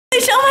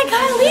Alicia, oh my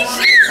God,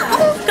 Alicia.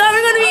 Oh God,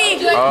 we're gonna be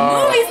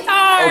movie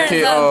stars.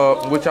 Okay,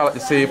 what y'all like to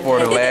say for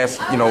the last,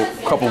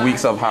 couple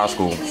weeks of high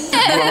school?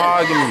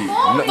 Fudge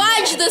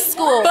the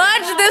school.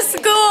 Fudge the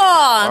school.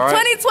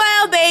 Right.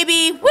 2012,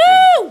 baby.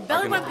 Woo!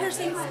 Belly button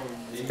piercings.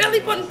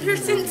 Belly button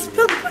piercings.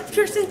 Belly button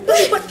piercings.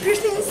 Belly button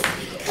piercings.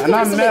 And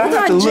I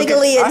have to look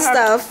at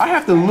stuff. I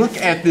have to look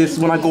at this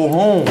when I go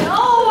home.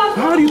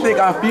 How do you think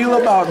I feel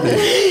about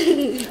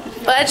this?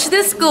 Fudge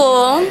the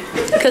school,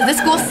 because this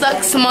school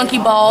sucks monkey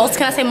balls.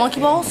 Can I say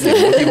monkey balls? Yeah,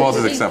 monkey balls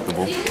is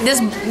acceptable.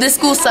 This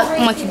school sucks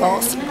monkey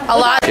balls. A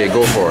lot. Okay,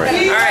 go for it.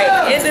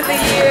 Alright, end of the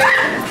year.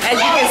 As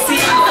you can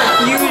see,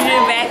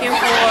 confusion back and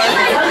forth.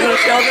 You want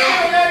to show them?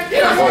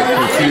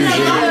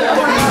 Confusion.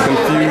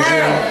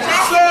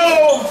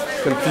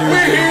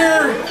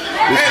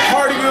 At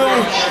Hardeeville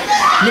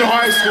Middle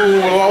High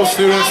School, with all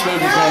students,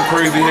 they're just going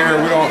crazy here.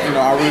 We don't,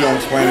 I really don't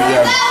explain it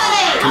yet.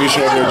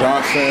 Tricia over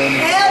Johnson.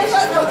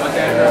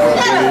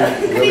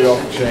 Billy off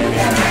the chain.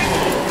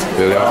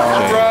 Billy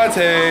off the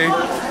chain.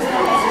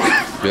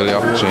 Billy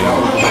off the chain.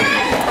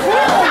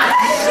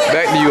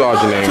 Back to you,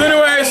 Arjun. So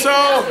anyway, so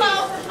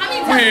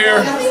we're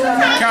here.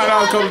 Count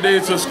out a couple of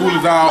days till school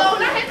is out.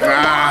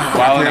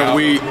 I can't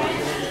wait.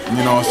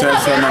 Sad to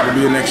say I'm not gonna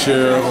be here next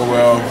year. Oh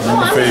well, in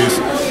the face.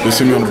 You'll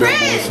see me on the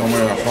billboard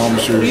somewhere. I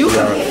promise you.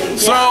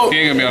 So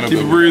keep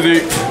it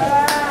breezy.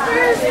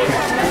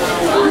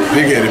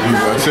 Big-headed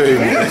people, I tell you.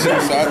 Just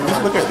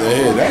look at the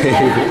head.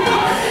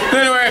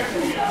 Anyway,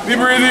 be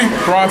breezy.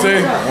 Bronte,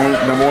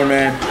 number one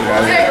man.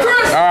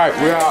 Alright,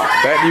 we're out.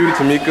 Back to you,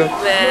 Tamika.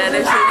 Man,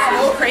 this is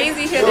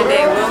crazy here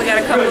today. We only got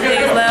a couple of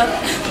days left.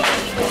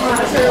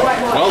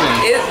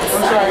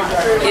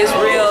 It's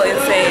real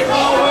insane.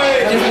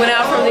 Just went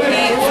out from the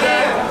heat and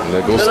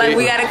stuff. But like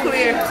we got it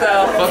clear,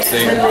 so.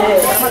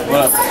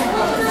 What up?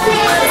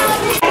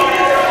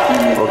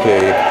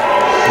 Okay.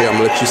 Yeah, I'm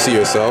gonna let you see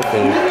yourself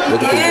and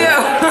look at the video.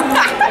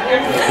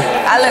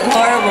 I look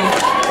horrible.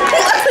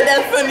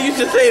 That's funny you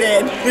should say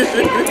that.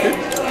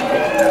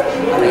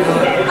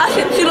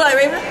 She look like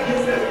Raven?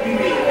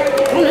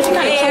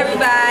 Hey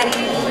everybody.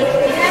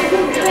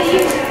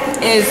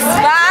 It's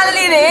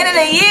finally the end of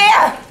the year.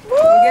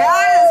 Get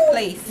out of this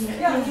place.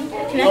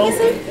 Can I get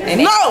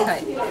some? No!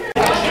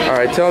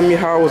 Alright, tell me,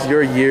 how was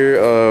your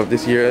year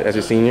this year as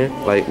a senior?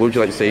 Like, what would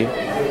you like to say?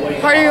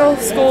 Hardeeville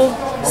school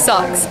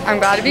sucks. I'm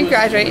glad to be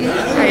graduating.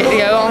 Ready to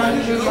go on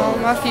and move on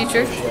with my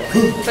future.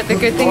 But the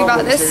good thing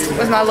about this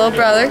was my little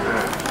brother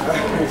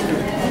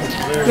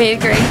made a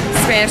great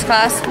Spanish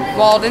class,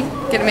 Walden.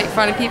 Get to make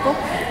fun of people.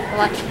 I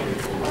like it.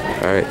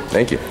 Alright,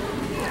 thank you.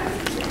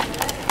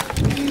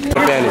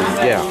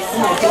 Yeah.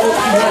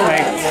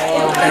 Like,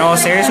 in all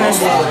seriousness,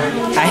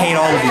 I hate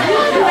all of you.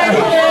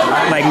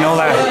 Like, no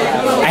lie.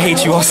 I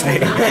hate you all today.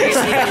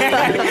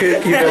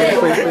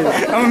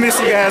 I'm gonna miss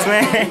you guys,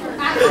 man.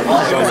 It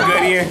was a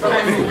good year.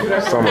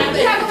 Some of them.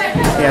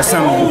 Yeah,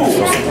 some of them.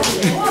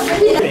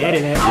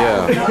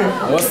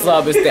 Yeah. What's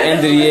up? It's the end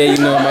of the year,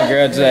 my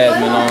girl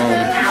Jasmine.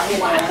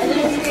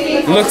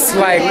 Looks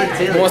like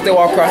once they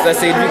walk across that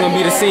stage, we're gonna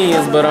be the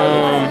seniors, but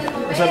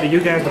it's up to you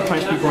guys to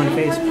punch people in the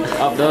face.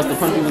 Up to us to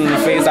punch people in the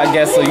face, I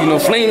guess. So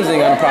Flames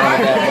ain't got a problem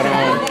with that. But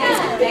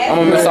I'm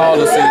gonna miss all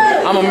the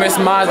seniors. I'm gonna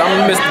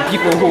miss the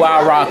people who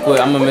I rock with.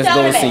 I'm gonna miss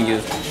those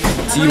seniors.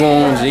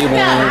 T1,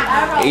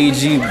 J1,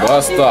 AG,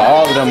 Buster,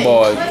 all of them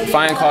boys. If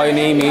I ain't call your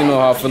name, you ain't know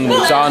how I feel,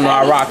 but y'all know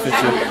I rock with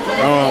you.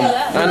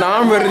 And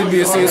I'm ready to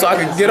be a senior so I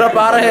can get up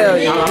out of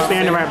here. I'm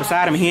standing right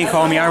beside him. He ain't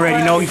called me. I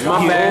already know he's my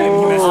bad.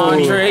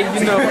 Andre,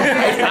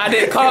 I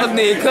didn't call his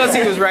name because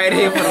he was right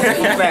here for the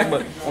fact,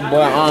 but my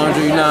boy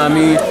Andre, you know what I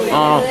mean?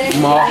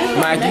 Mark,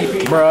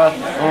 Mikey, bruh,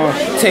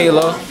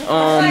 Taylor,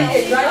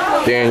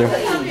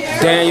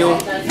 Daniel,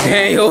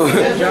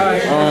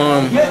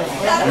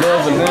 Lil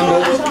Belinda,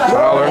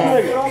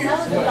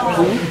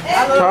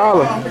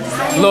 Tyler,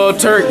 Lil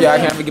Turk, I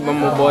can't forget my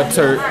boy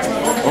Turk.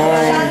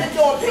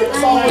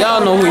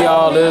 Y'all know who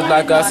y'all is.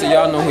 Like I said,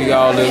 y'all know who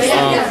y'all is.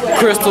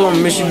 Crystal, I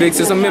miss you, big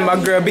sis. I miss my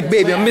girl, Big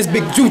Baby. I miss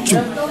Big Juju.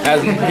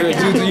 As girl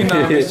Juju,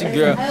 I miss your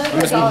girl. I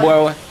miss my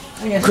boy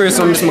Chris.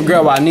 I miss my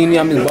girl Wanini.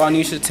 I miss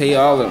Barnisha, Tay,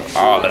 all of them.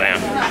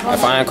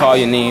 If I ain't call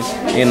your name,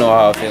 you know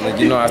how I feel.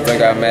 I still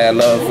got mad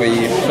love for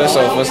you. For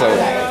sure.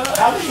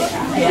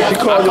 I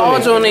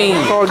called your name.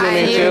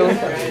 Too.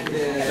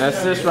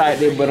 That's just right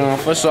there, but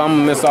for sure I'm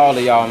gonna miss all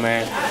of y'all,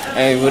 man.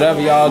 And whatever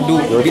y'all do,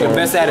 be the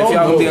best at it. If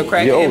y'all gonna be a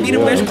crackhead, be the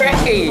best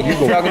crackhead. If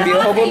y'all gonna be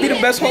a hobo, be the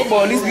best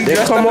hobo. At least be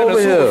dressed up in a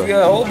suit if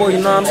you're a hobo, you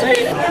know what I'm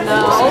saying? I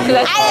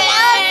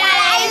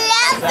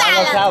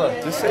love Tyler.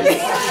 Say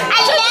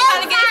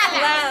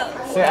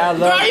I love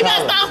Tyler. You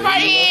better stop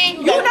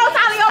fighting. You know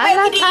Tyler your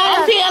baby.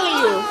 I'm telling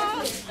you.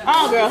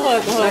 Oh, girl,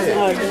 hug.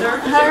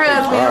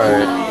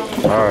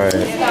 Alright.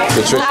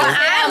 Patricia.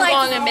 I'm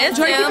going to miss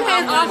him.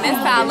 I'm going to miss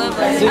Tyler.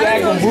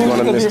 You're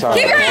gonna miss Tyler.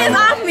 Keep your hands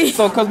off me.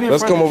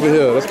 Let's come over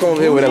here. Let's come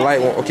over here with a light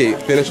one. Okay,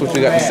 finish what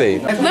you got to say.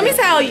 Let me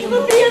tell you.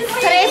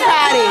 Today's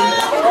Friday.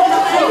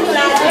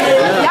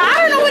 Y'all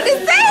don't know what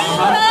to say.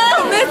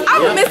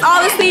 I'm gonna miss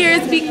all the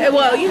seniors.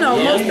 Well,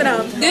 most of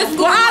them. This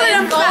school all of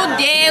them go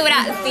dead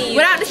without the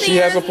seniors. She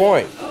has a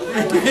point.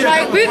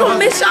 Like, we gonna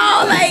miss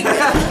y'all, like.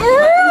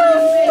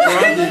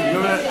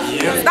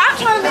 Stop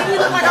trying to make me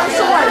look like I'm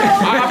short.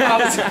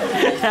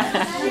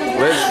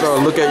 Let's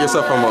look at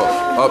yourself from a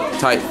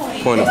uptight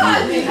point of view.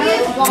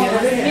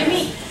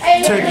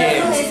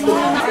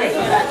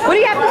 What do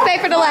you have to say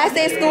for the last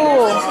day of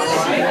school?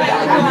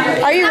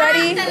 Are you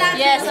ready?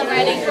 Yes, I'm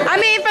ready. I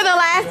mean, for the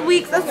last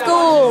weeks of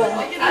school.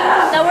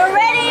 So we're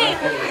ready.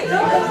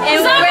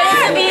 And we're ready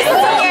to be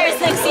seniors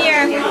next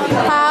year.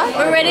 Huh?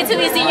 We're ready to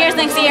be seniors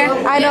next year.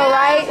 I know,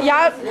 right?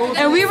 Yup.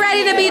 And we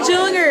ready to be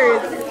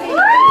juniors.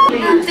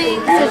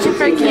 Switching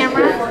for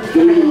camera.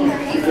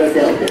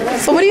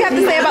 So what do you have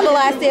to say about the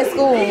last day of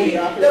school?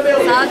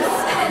 Sucks.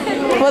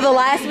 For the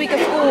last week of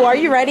school, are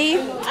you ready?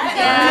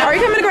 Yeah. Are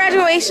you coming to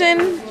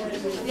graduation?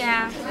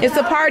 Yeah. It's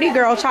a party,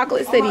 girl,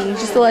 Chocolate City,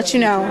 just to let you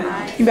know.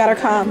 You better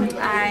come.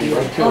 Alright.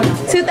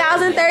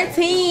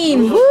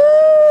 2013.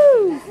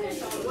 Woo!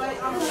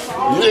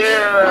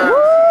 Yeah!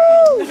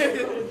 Woo!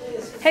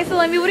 Hey,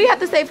 Salami, what do you have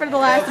to say for the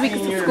last week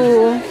of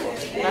school?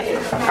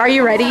 Are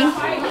you ready?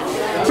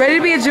 Ready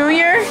to be a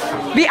junior?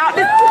 Be out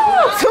this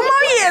 2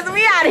 more years and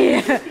we out of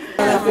here.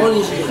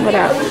 What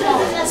up?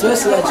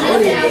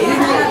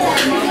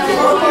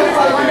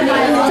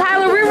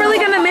 Tyler, we're really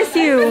gonna miss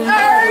you.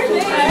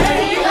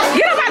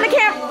 Get up on the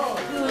camera.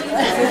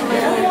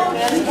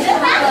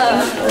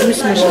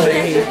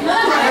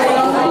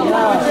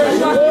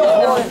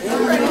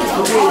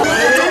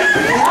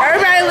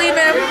 Everybody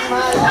leaving.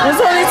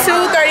 It's only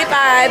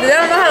 2:35. They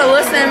don't know how to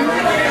listen.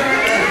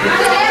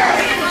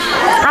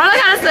 All I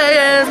gotta say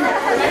is,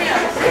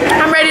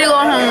 I'm ready to go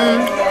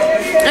home.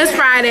 It's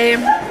Friday.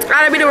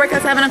 Gotta be to work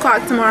at 7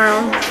 o'clock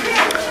tomorrow.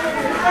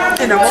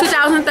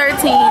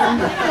 2013.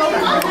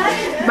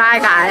 Bye,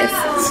 guys.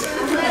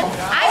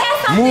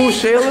 Move,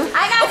 Shayla.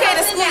 Okay,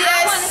 the school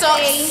year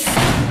sucks.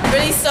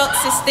 Really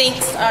sucks. It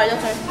stinks. Alright, your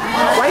turn.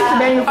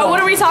 Oh, what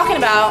are we talking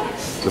about?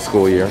 The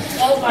school year.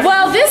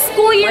 Well, this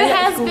school year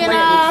has been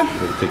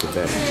Take it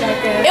back.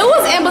 it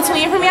was in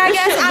between for me, I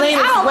guess. I mean,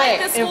 I don't like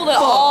this school at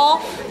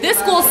all. This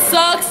school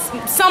sucks.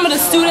 Some of the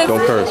students,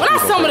 Don't curse. well,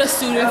 not some of the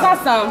students,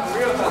 not some.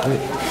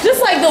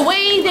 Just like the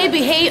way they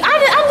behave. I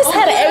just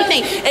had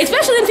everything,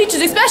 especially them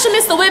teachers, especially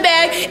Mr.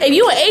 Whitbag. If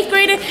you an 8th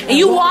grader and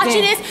you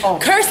watching this,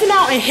 curse him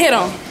out and hit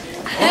him.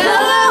 I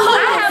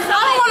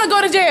don't want to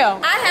go to jail.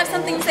 I have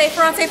something to say.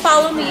 Fronte,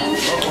 follow me.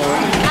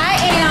 I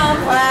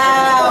am.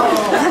 Wow.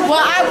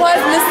 Well, I was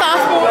Miss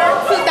Sophomore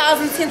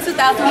 2010,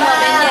 2011,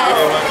 yes.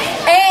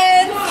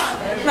 And,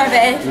 my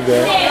bad.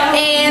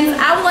 And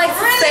I would like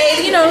to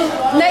say, you know,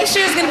 next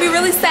year is going to be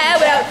really sad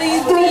without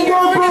these seniors.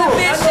 We're going to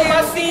miss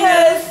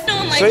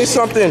you. Say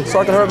something so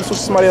I can hear this with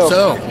somebody else.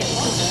 So,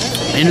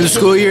 end of the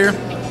school year,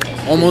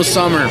 almost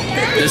summer.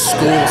 This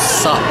school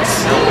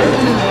sucks.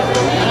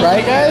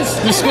 Right, guys?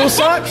 This school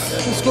sucks?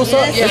 This school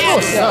sucks? Yeah, this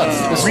school sucks.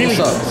 This school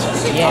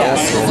sucks.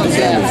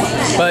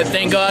 Yeah. But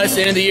thank God it's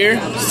the end of the year.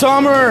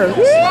 Summer!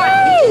 Woo!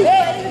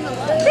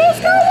 Let's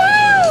go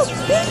wild!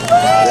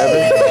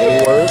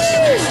 Any words?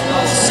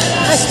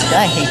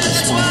 I hate this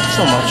school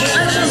so much.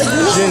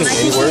 Jenny,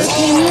 any words?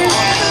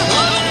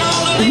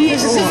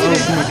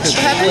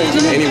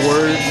 Any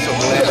words of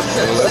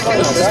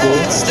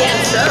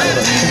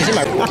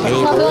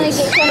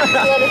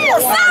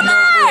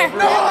Summer!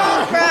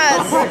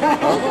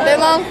 They're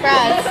long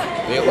fries.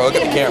 Look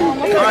at the camera.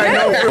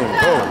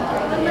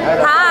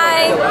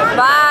 Hi.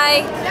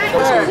 Bye.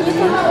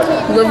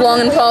 Live long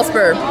and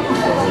prosper.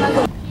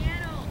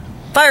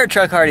 Fire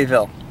truck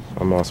Hardeeville.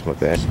 I'm awesome with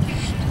that.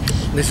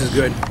 This is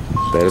good.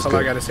 That is That's all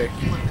good. I gotta say.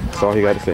 That's all you gotta say.